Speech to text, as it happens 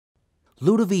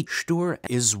Ľudovít Štúr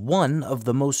is one of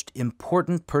the most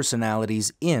important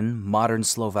personalities in modern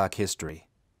Slovak history.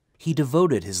 He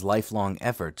devoted his lifelong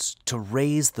efforts to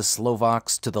raise the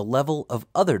Slovaks to the level of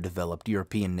other developed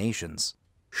European nations.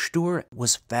 Štúr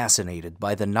was fascinated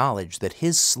by the knowledge that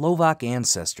his Slovak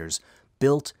ancestors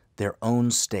built their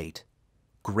own state,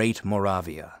 Great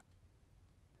Moravia.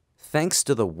 Thanks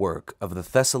to the work of the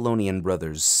Thessalonian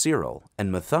brothers Cyril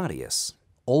and Methodius,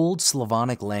 Old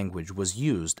Slavonic language was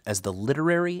used as the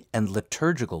literary and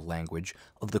liturgical language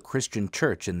of the Christian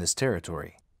Church in this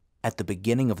territory. At the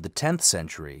beginning of the 10th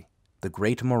century, the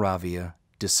Great Moravia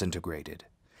disintegrated,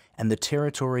 and the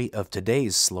territory of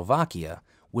today's Slovakia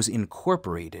was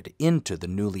incorporated into the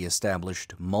newly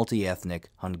established multi-ethnic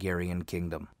Hungarian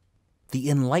kingdom. The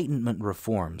Enlightenment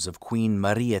reforms of Queen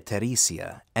Maria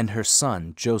Theresia and her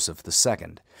son Joseph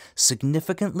II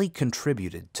significantly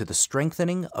contributed to the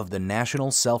strengthening of the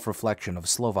national self-reflection of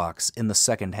Slovaks in the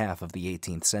second half of the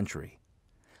 18th century.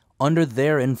 Under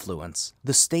their influence,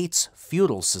 the state's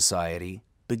feudal society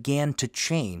began to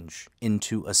change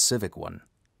into a civic one.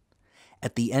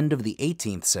 At the end of the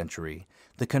 18th century,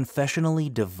 the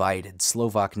confessionally divided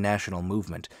Slovak national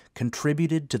movement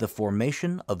contributed to the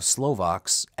formation of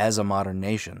Slovaks as a modern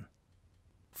nation.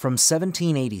 From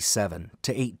 1787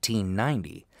 to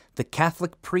 1890, the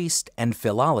Catholic priest and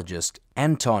philologist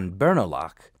Anton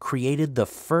Bernolak created the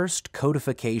first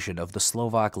codification of the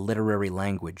Slovak literary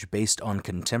language based on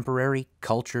contemporary,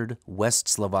 cultured West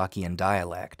Slovakian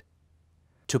dialect.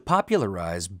 To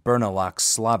popularize Bernolak's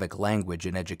Slavic language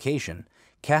in education,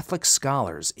 Catholic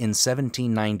scholars in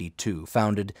 1792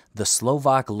 founded the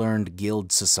Slovak Learned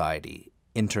Guild Society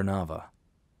in Trnava.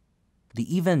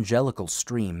 The evangelical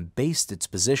stream based its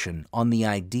position on the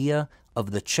idea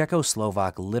of the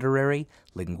Czechoslovak literary,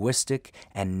 linguistic,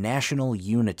 and national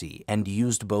unity and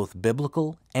used both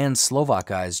biblical and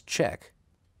Slovakized Czech.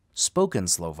 Spoken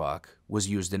Slovak was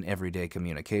used in everyday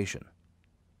communication.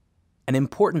 An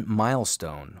important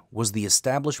milestone was the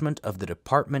establishment of the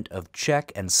Department of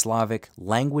Czech and Slavic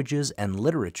Languages and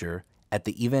Literature at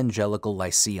the Evangelical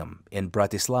Lyceum in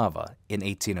Bratislava in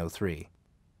 1803.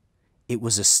 It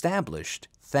was established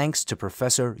thanks to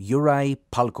Professor Juraj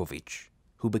Palkovič,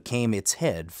 who became its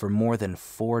head for more than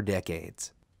 4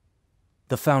 decades.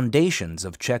 The foundations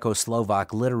of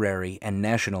Czechoslovak literary and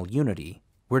national unity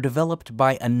were developed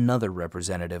by another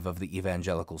representative of the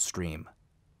evangelical stream,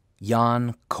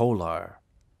 Jan Kolar,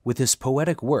 with his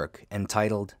poetic work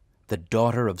entitled The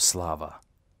Daughter of Slava,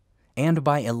 and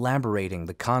by elaborating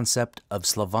the concept of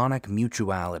Slavonic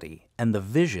mutuality and the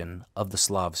vision of the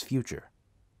Slav's future.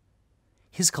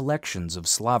 His collections of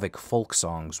Slavic folk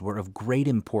songs were of great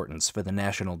importance for the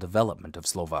national development of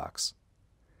Slovaks.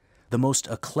 The most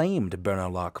acclaimed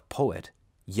Bernolak poet,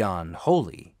 Jan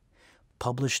Holy,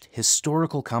 published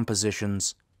historical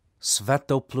compositions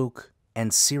Svatopluk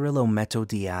and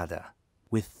Cyrilometodiada,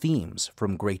 with themes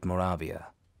from Great Moravia.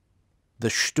 The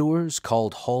Štúrs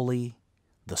called Holy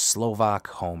the Slovak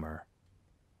Homer.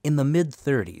 In the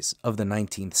mid-30s of the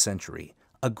 19th century,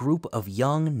 a group of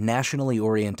young, nationally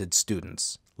oriented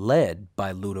students, led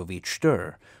by Ľudovít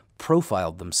Štúr,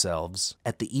 profiled themselves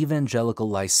at the Evangelical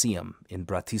Lyceum in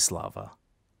Bratislava.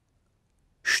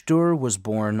 Štúr was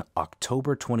born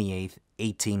October 28,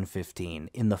 1815,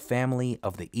 in the family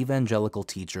of the evangelical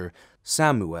teacher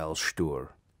Samuel Štúr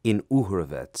in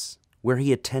Uhrovec, where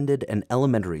he attended an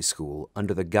elementary school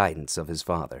under the guidance of his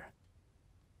father.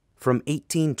 From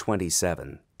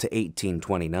 1827 to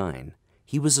 1829,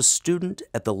 he was a student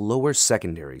at the lower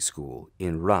secondary school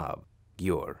in Rab,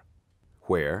 Győr,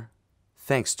 where,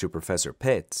 thanks to Professor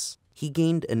Petz, he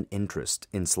gained an interest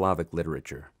in Slavic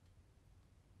literature.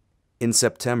 In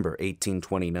September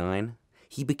 1829,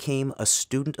 he became a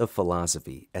student of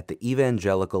philosophy at the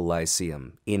Evangelical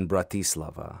Lyceum in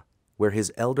Bratislava, where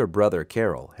his elder brother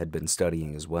Karol had been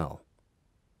studying as well.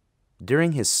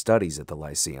 During his studies at the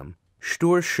Lyceum,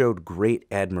 Štúr showed great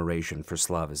admiration for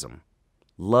Slavism,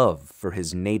 love for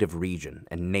his native region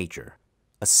and nature,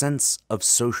 a sense of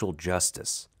social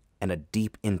justice, and a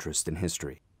deep interest in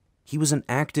history. He was an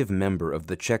active member of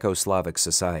the Czechoslovak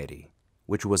Society,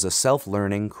 which was a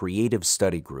self-learning creative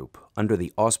study group under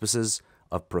the auspices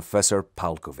of Professor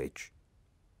Palkovič.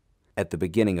 At the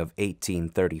beginning of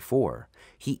 1834,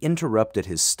 he interrupted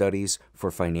his studies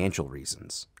for financial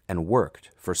reasons and worked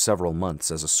for several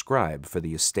months as a scribe for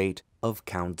the estate of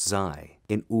Count Zai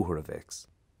in Uhrovec.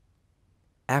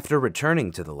 After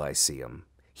returning to the Lyceum,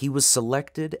 he was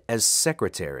selected as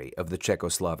secretary of the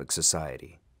Czechoslovak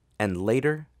Society and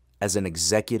later as an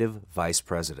executive vice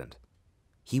president.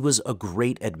 He was a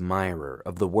great admirer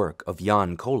of the work of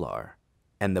Jan Kolar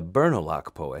and the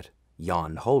Bernolak poet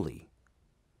Jan Holy.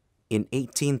 In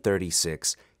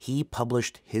 1836, he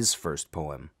published his first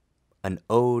poem, an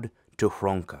ode to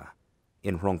Hronka,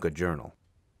 in Hronka Journal.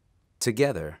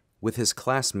 Together with his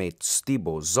classmate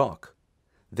Stibo Zok,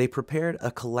 they prepared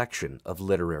a collection of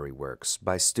literary works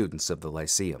by students of the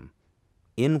Lyceum,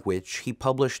 in which he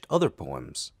published other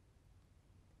poems.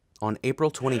 On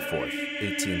April 24,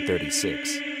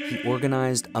 1836, he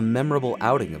organized a memorable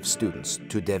outing of students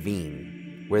to Devin,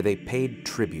 where they paid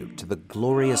tribute to the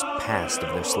glorious past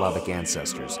of their Slavic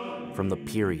ancestors from the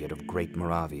period of Great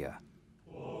Moravia.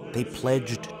 They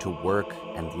pledged to work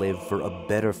and live for a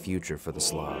better future for the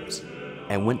Slavs,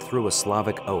 and went through a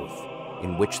Slavic oath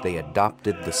in which they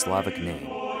adopted the Slavic name.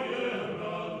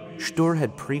 Štúr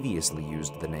had previously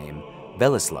used the name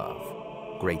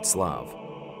Veleslav, Great Slav.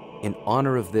 In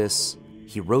honor of this,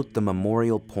 he wrote the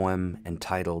memorial poem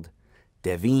entitled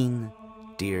Devin,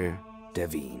 Dear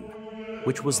Devin,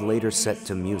 which was later set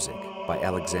to music by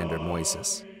Alexander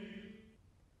Moises.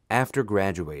 After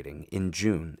graduating in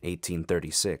June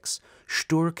 1836,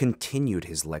 Štúr continued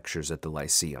his lectures at the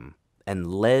Lyceum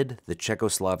and led the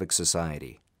Czechoslovak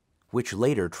Society, which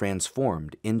later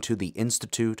transformed into the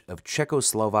Institute of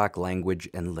Czechoslovak Language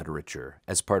and Literature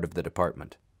as part of the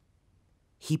department.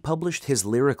 He published his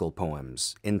lyrical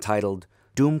poems entitled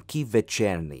Dumky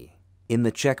Večerní in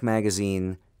the Czech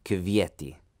magazine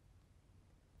Květy.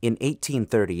 In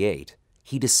 1838,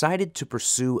 he decided to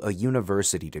pursue a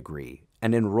university degree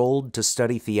and enrolled to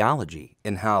study theology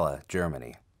in Halle,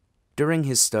 Germany. During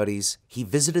his studies, he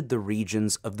visited the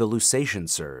regions of the Lusatian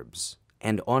Serbs,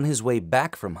 and on his way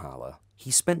back from Halle,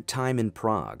 he spent time in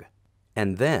Prague,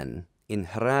 and then in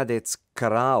Hradec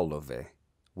Králové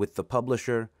with the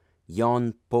publisher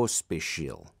Jan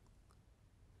Pospíšil.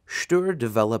 Štúr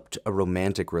developed a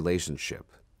romantic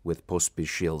relationship with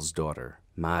Pospíšil's daughter,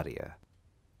 Maria.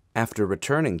 After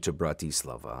returning to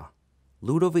Bratislava,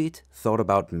 Ľudovít thought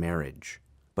about marriage,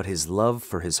 but his love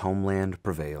for his homeland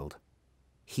prevailed.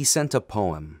 He sent a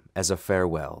poem as a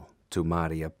farewell to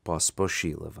Maria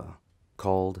Pospíšilová,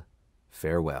 called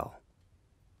Farewell.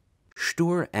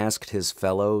 Štúr asked his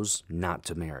fellows not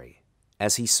to marry,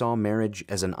 as he saw marriage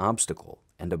as an obstacle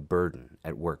and a burden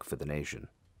at work for the nation.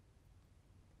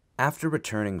 After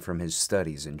returning from his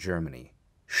studies in Germany,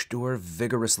 Štúr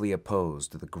vigorously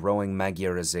opposed the growing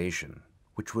Magyarization,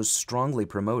 which was strongly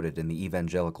promoted in the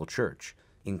evangelical church,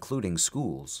 including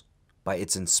schools, by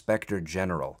its Inspector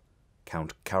General,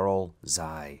 Count Karol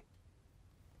Zaj.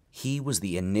 He was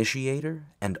the initiator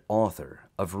and author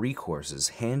of recourses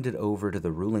handed over to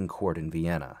the ruling court in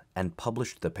Vienna and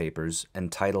published the papers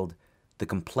entitled The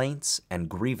Complaints and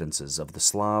Grievances of the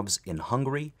Slavs in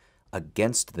Hungary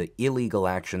against the Illegal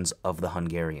Actions of the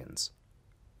Hungarians,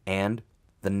 and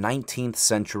The 19th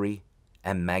Century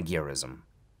and Magyarism.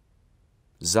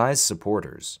 Zaj's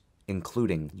supporters,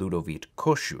 including Ľudovít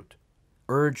Kossuth,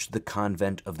 urged the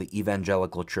convent of the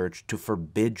evangelical church to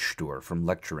forbid Štúr from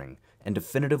lecturing and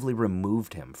definitively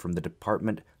removed him from the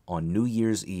department on New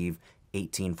Year's Eve,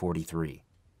 1843.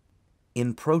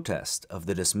 In protest of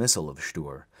the dismissal of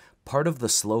Štúr, part of the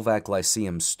Slovak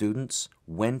Lyceum students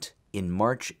went in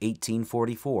March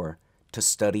 1844 to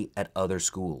study at other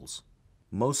schools,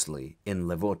 mostly in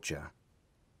Levoča.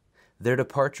 Their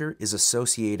departure is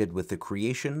associated with the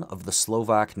creation of the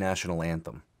Slovak national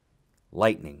anthem,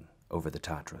 Lightning over the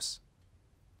Tatras.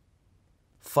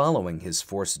 Following his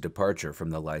forced departure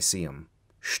from the Lyceum,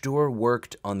 Štúr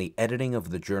worked on the editing of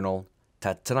the journal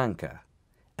Tatranka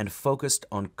and focused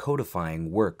on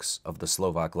codifying works of the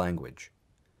Slovak language.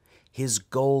 His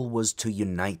goal was to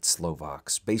unite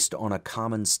Slovaks based on a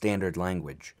common standard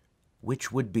language,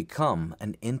 which would become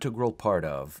an integral part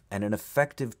of and an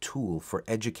effective tool for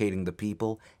educating the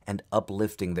people and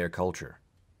uplifting their culture.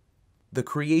 The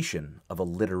creation of a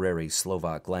literary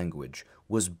Slovak language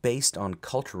was based on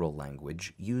cultural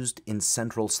language used in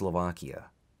central Slovakia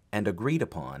and agreed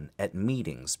upon at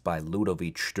meetings by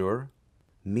Ľudovít Štúr,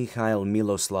 Michail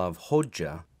Miloslav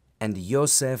Hodja, and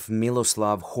Josef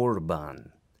Miloslav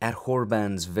Horban at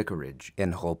Horban's vicarage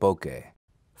in Hlboké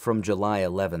from July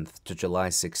 11th to July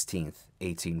 16th,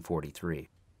 1843.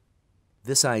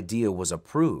 This idea was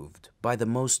approved by the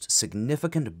most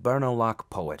significant Brnoľák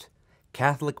poet,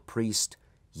 Catholic priest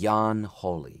Jan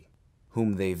Holy,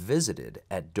 whom they visited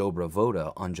at Dobrá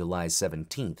Voda on July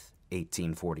 17th,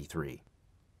 1843.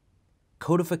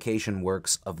 Codification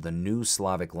works of the new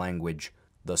Slavic language,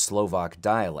 the Slovak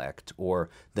dialect, or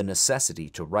the necessity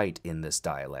to write in this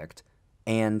dialect,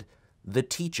 and the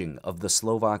teaching of the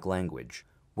Slovak language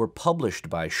were published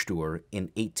by Štúr in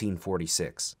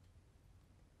 1846.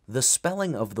 The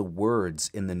spelling of the words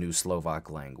in the new Slovak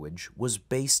language was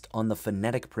based on the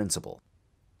phonetic principle.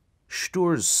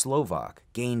 Štúr's Slovak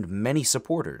gained many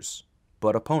supporters,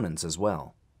 but opponents as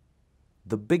well.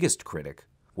 The biggest critic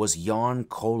was Jan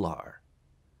Kolar.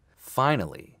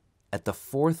 Finally, at the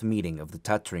fourth meeting of the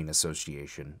Tatrin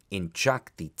Association in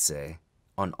Čachtice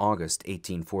on August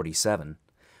 1847,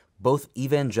 both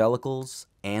evangelicals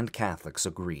and Catholics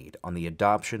agreed on the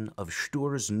adoption of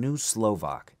Štúr's New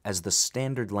Slovak as the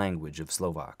standard language of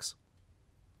Slovaks.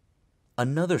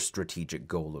 Another strategic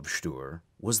goal of Štúr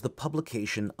was the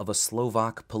publication of a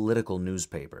Slovak political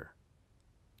newspaper.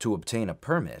 To obtain a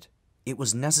permit, it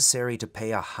was necessary to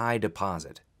pay a high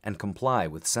deposit and comply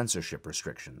with censorship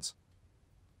restrictions.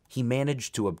 He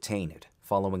managed to obtain it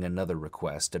following another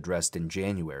request addressed in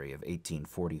January of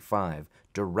 1845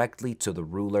 directly to the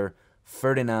ruler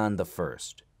Ferdinand I.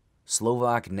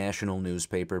 Slovak national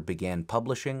newspaper began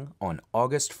publishing on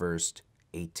August 1st,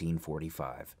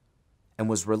 1845, and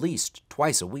was released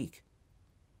twice a week.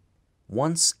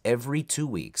 Once every 2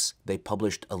 weeks, they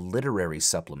published a literary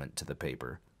supplement to the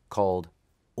paper called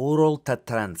Orol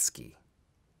Tatransky.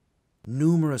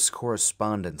 Numerous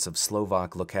correspondents of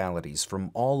Slovak localities from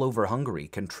all over Hungary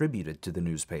contributed to the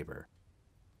newspaper.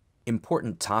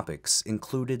 Important topics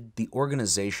included the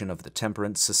organization of the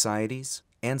temperance societies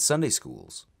and Sunday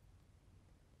schools.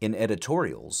 In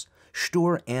editorials,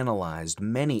 Štúr analyzed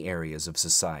many areas of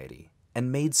society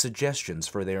and made suggestions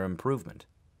for their improvement.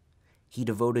 He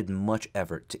devoted much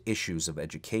effort to issues of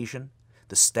education,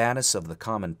 the status of the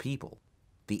common people,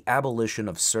 the abolition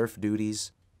of serf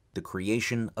duties, the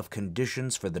creation of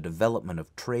conditions for the development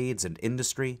of trades and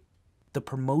industry, the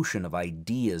promotion of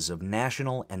ideas of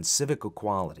national and civic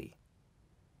equality.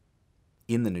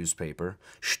 In the newspaper,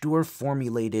 Štúr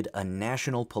formulated a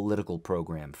national political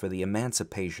program for the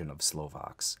emancipation of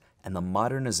Slovaks and the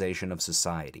modernization of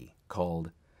society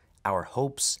called Our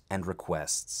Hopes and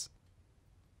Requests.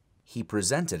 He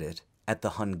presented it at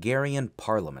the Hungarian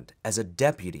Parliament as a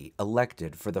deputy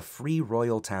elected for the free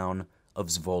royal town of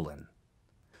Zvolin.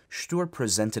 Štúr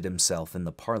presented himself in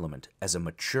the parliament as a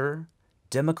mature,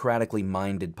 democratically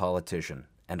minded politician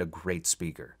and a great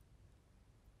speaker.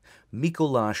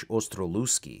 Mikuláš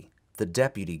Ostrolúsky, the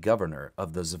deputy governor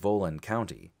of the Zvolin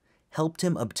county, helped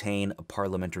him obtain a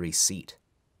parliamentary seat.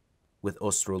 With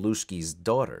Ostrolúsky's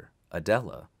daughter,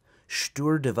 Adela,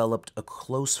 Štúr developed a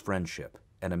close friendship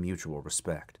and a mutual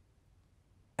respect.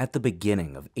 At the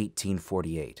beginning of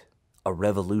 1848, a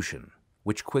revolution,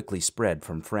 which quickly spread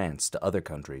from France to other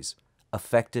countries,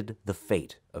 affected the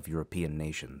fate of European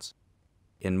nations.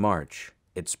 In March,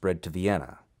 it spread to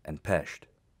Vienna and Pest.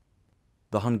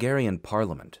 The Hungarian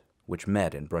parliament, which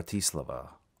met in Bratislava,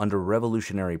 under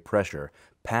revolutionary pressure,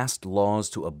 passed laws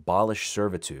to abolish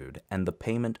servitude and the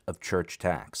payment of church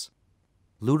tax.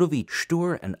 Ľudovít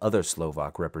Štúr and other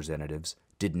Slovak representatives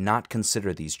did not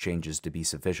consider these changes to be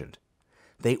sufficient.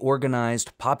 They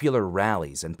organized popular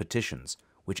rallies and petitions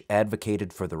which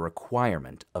advocated for the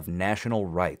requirement of national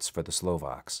rights for the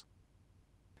Slovaks.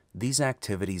 These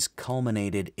activities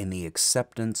culminated in the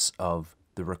acceptance of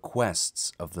the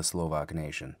requests of the Slovak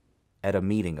nation at a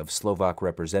meeting of Slovak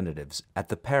representatives at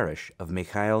the parish of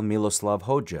Michail Miloslav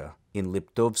Hodja in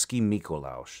Liptovský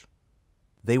Mikuláš.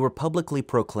 They were publicly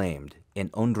proclaimed in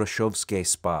Ondrašovské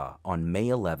spa on May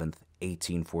 11,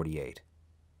 1848.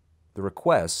 The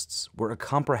requests were a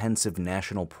comprehensive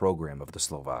national program of the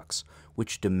Slovaks,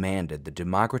 which demanded the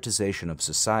democratization of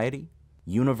society,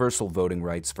 universal voting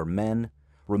rights for men,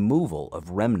 removal of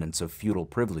remnants of feudal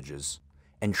privileges,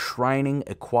 enshrining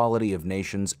equality of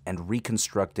nations and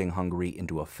reconstructing Hungary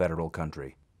into a federal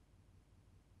country.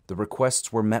 The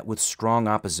requests were met with strong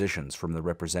oppositions from the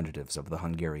representatives of the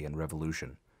Hungarian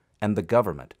Revolution and the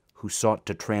government, who sought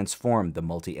to transform the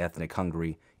multi-ethnic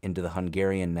Hungary into the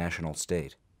Hungarian national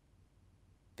state.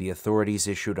 The authorities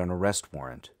issued an arrest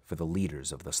warrant for the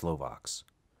leaders of the Slovaks,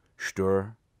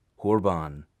 Štúr,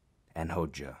 Hurban, and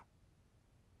Hodja.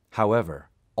 However,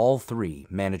 all three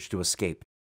managed to escape.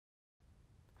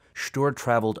 Štúr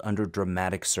traveled under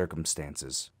dramatic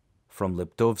circumstances, from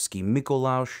Liptovský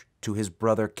Mikuláš to his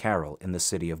brother Karel in the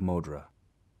city of Modra.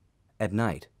 At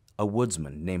night, a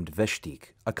woodsman named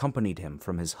Veštík accompanied him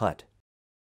from his hut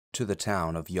to the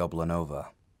town of Jablanova.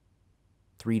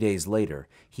 3 days later,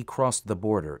 he crossed the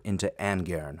border into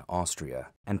Angern, Austria,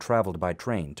 and traveled by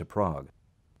train to Prague.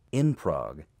 In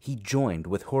Prague, he joined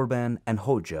with Hurban and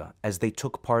Hodja as they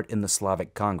took part in the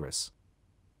Slavic Congress.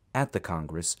 At the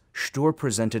Congress, Štúr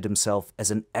presented himself as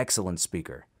an excellent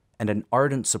speaker and an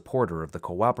ardent supporter of the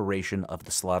cooperation of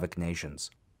the Slavic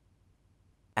nations.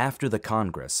 After the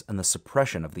Congress and the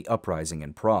suppression of the uprising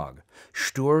in Prague,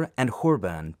 Štúr and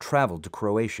Hurban traveled to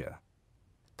Croatia.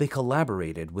 They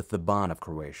collaborated with the Ban of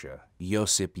Croatia,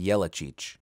 Josip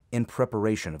Jelačić, in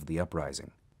preparation of the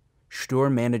uprising.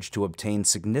 Štúr managed to obtain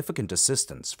significant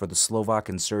assistance for the Slovak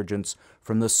insurgents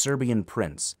from the Serbian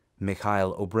prince,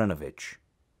 Michail Obrenović.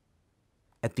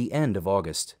 At the end of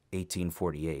August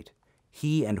 1848,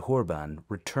 he and Horban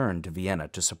returned to Vienna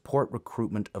to support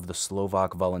recruitment of the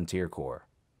Slovak Volunteer Corps.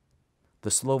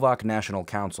 The Slovak National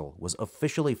Council was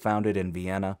officially founded in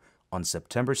Vienna on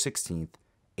September 16,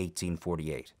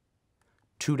 1848.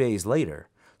 2 days later,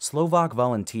 Slovak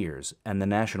volunteers and the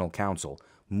National Council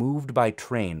moved by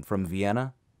train from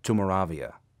Vienna to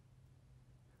Moravia.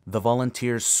 The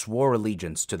volunteers swore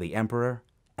allegiance to the Emperor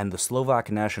and the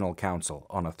Slovak National Council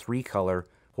on a three-color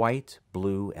white,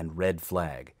 blue, and red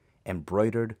flag,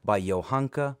 embroidered by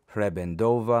Johanka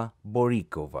Hrebendová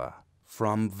Boríková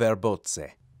from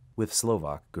Verboce, with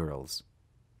Slovak girls.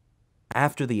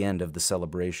 After the end of the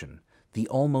celebration, the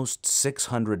almost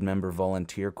 600-member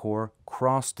volunteer corps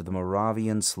crossed the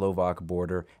Moravian-Slovak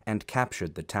border and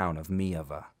captured the town of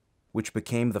Mijava, which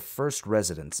became the first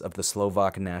residence of the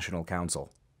Slovak National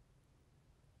Council.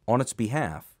 On its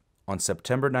behalf, on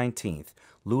September 19th,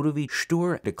 Ľudovít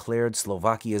Štúr declared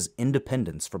Slovakia's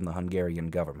independence from the Hungarian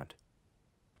government.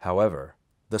 However,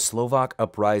 the Slovak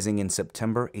uprising in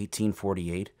September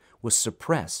 1848 was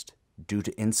suppressed due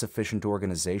to insufficient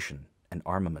organization and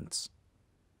armaments.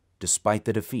 Despite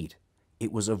the defeat,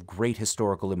 it was of great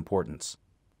historical importance.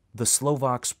 The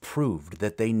Slovaks proved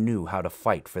that they knew how to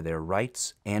fight for their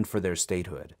rights and for their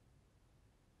statehood.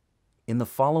 In the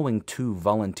following 2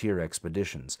 volunteer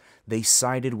expeditions, they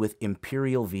sided with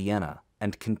Imperial Vienna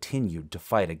and continued to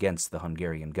fight against the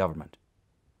Hungarian government.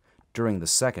 During the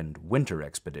second winter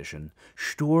expedition,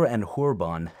 Štúr and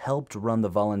Horban helped run the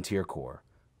volunteer corps,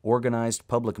 organized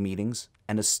public meetings,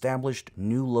 and established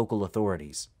new local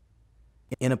authorities.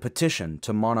 In a petition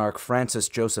to monarch Francis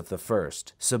Joseph I,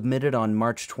 submitted on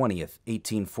March 20,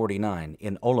 1849,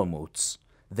 in Olomouc,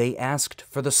 they asked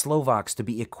for the Slovaks to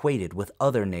be equated with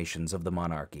other nations of the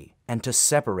monarchy and to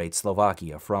separate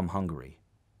Slovakia from Hungary.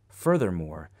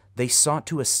 Furthermore, they sought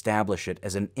to establish it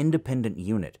as an independent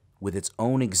unit with its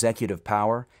own executive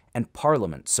power and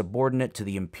parliament subordinate to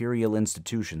the imperial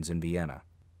institutions in Vienna,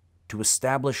 to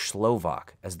establish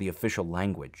Slovak as the official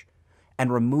language,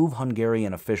 and remove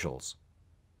Hungarian officials.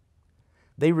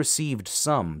 They received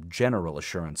some general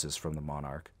assurances from the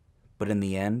monarch, but in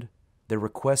the end, their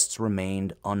requests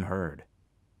remained unheard.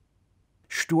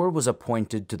 Štúr was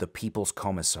appointed to the People's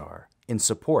Commissar in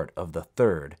support of the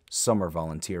Third Summer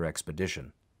Volunteer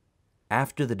Expedition.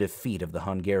 After the defeat of the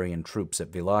Hungarian troops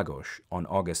at Világos on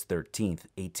August 13,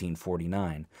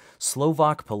 1849,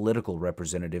 Slovak political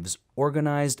representatives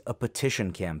organized a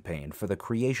petition campaign for the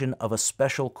creation of a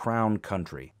special crown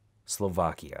country,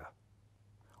 Slovakia.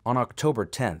 On October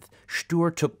 10th,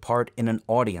 Štúr took part in an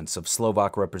audience of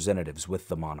Slovak representatives with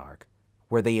the monarch,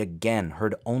 where they again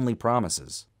heard only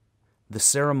promises. The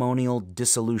ceremonial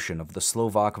dissolution of the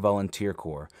Slovak Volunteer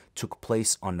Corps took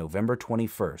place on November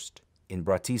 21st in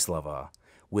Bratislava,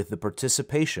 with the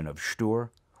participation of Štúr,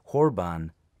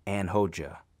 Horban, and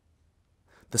Hoxha.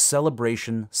 The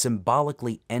celebration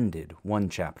symbolically ended one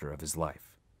chapter of his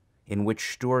life, in which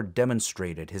Štúr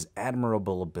demonstrated his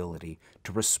admirable ability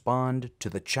to respond to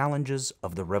the challenges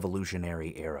of the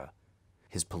revolutionary era,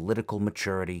 his political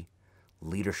maturity,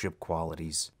 leadership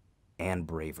qualities, and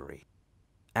bravery.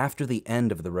 After the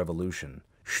end of the revolution,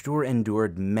 Štúr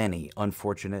endured many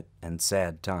unfortunate and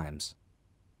sad times.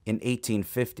 In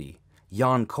 1850,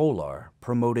 Jan Kolar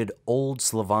promoted Old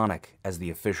Slavonic as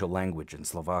the official language in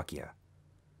Slovakia,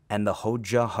 and the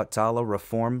Hoxha Hatala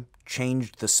reform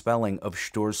changed the spelling of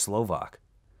Štúr's Slovak.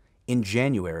 In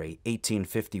January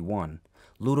 1851,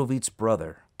 Ľudovít's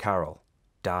brother, Karol,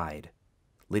 died,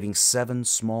 leaving 7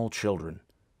 small children,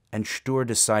 and Štúr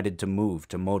decided to move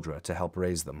to Modra to help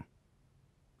raise them.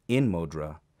 In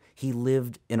Modra, he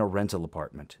lived in a rental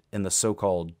apartment in the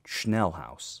so-called Schnell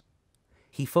House.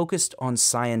 He focused on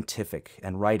scientific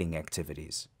and writing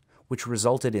activities, which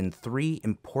resulted in 3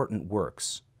 important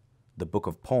works: the Book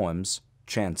of Poems,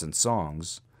 Chants and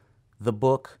Songs, the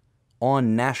book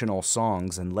On National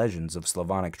Songs and Legends of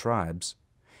Slavonic Tribes,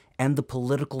 and the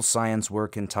political science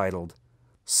work entitled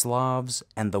Slavs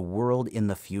and the World in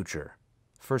the Future,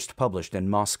 first published in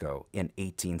Moscow in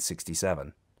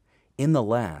 1867. In the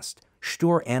last,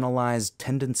 Štúr analyzed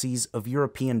tendencies of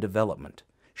European development,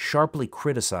 sharply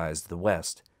criticized the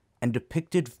West, and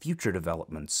depicted future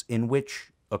developments in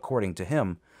which, according to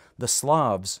him, the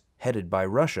Slavs, headed by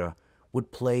Russia,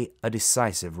 would play a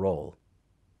decisive role.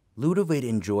 Ľudovít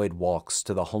enjoyed walks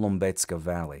to the Holombecka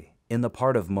Valley, in the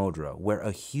part of Modra where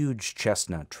a huge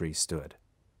chestnut tree stood.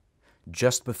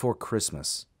 Just before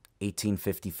Christmas,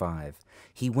 1855,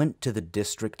 he went to the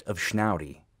district of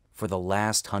Šnaudi for the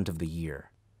last hunt of the year.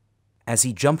 As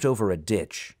he jumped over a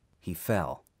ditch, he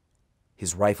fell.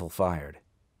 His rifle fired,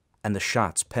 and the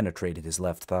shots penetrated his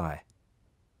left thigh.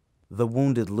 The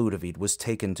wounded Ľudovít was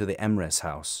taken to the Emrys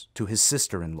house, to his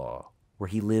sister-in-law, where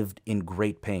he lived in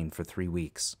great pain for 3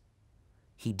 weeks.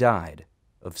 He died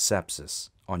of sepsis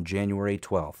on January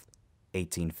 12,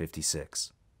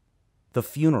 1856. The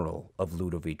funeral of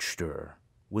Ľudovít Štúr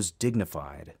was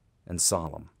dignified and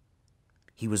solemn.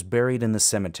 He was buried in the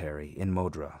cemetery in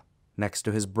Modra, next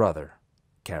to his brother,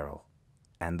 Karol,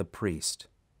 and the priest,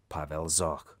 Pavel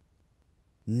Zoch.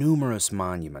 Numerous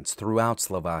monuments throughout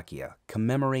Slovakia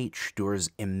commemorate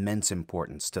Štúr's immense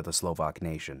importance to the Slovak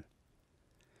nation.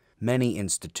 Many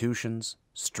institutions,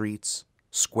 streets,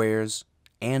 squares,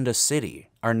 and a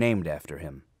city are named after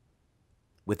him.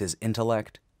 With his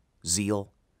intellect,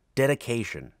 zeal,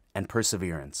 dedication, and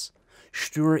perseverance,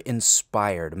 Štúr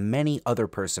inspired many other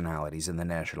personalities in the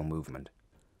national movement.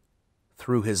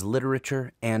 Through his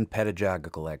literature and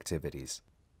pedagogical activities,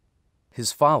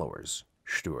 his followers,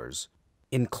 Štúr's,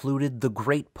 included the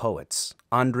great poets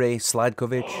Andrej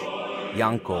Sládkovich,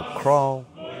 Janko Král,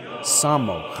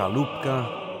 Samo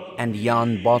Chalúbka, and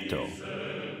Jan Botto,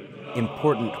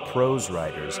 important prose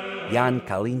writers Jan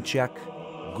Kalinčák,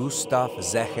 Gustav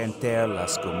Zechenter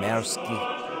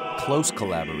Laskomersky, close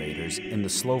collaborators in the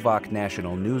Slovak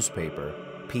national newspaper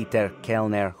Peter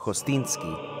Kellner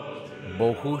Hostinsky,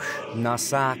 Bohuš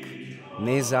Nasak,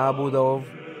 Nezabudov,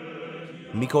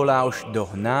 Mikuláš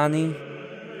Dohnany,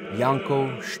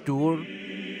 Janko Štúr,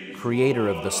 creator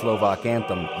of the Slovak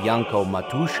anthem Janko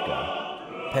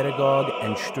Matuška, pedagogue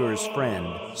and Štúr's friend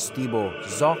Stibo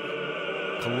Zoch,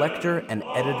 collector and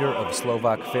editor of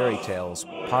Slovak fairy tales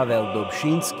Pavel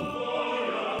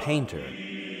Dobšinský, painter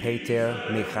Peter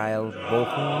Michail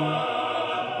Bohun,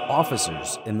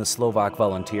 officers in the Slovak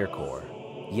Volunteer Corps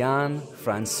Jan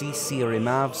Francisci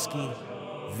Rimavsky,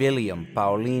 William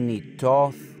Paulini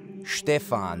Toth,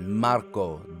 Štefan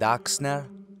Marko Daxner,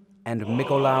 and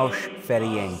Mikuláš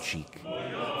Ferjenčík,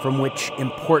 from which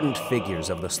important figures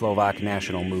of the Slovak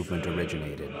national movement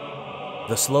originated.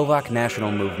 The Slovak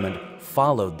national movement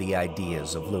followed the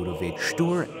ideas of Ľudovít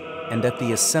Štúr, and at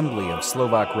the Assembly of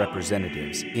Slovak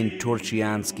Representatives in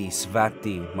Turčiansky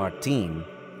Svatý Martin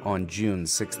on June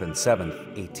 6th and 7th,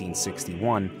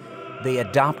 1861, they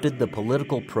adopted the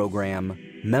political program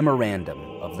Memorandum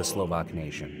of the Slovak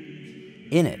Nation.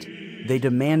 In it, they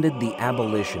demanded the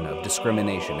abolition of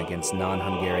discrimination against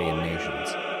non-Hungarian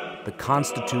nations, the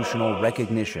constitutional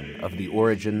recognition of the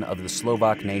origin of the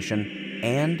Slovak nation,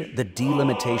 and the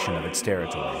delimitation of its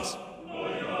territories.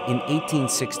 In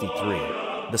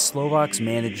 1863, the Slovaks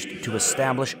managed to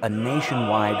establish a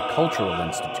nationwide cultural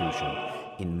institution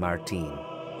in Martin,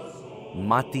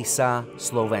 Matica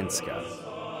Slovenska,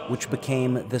 which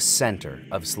became the center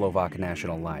of Slovak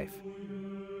national life.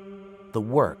 The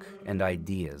work and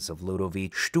ideas of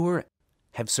Ľudovít Štúr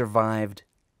have survived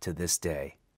to this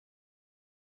day.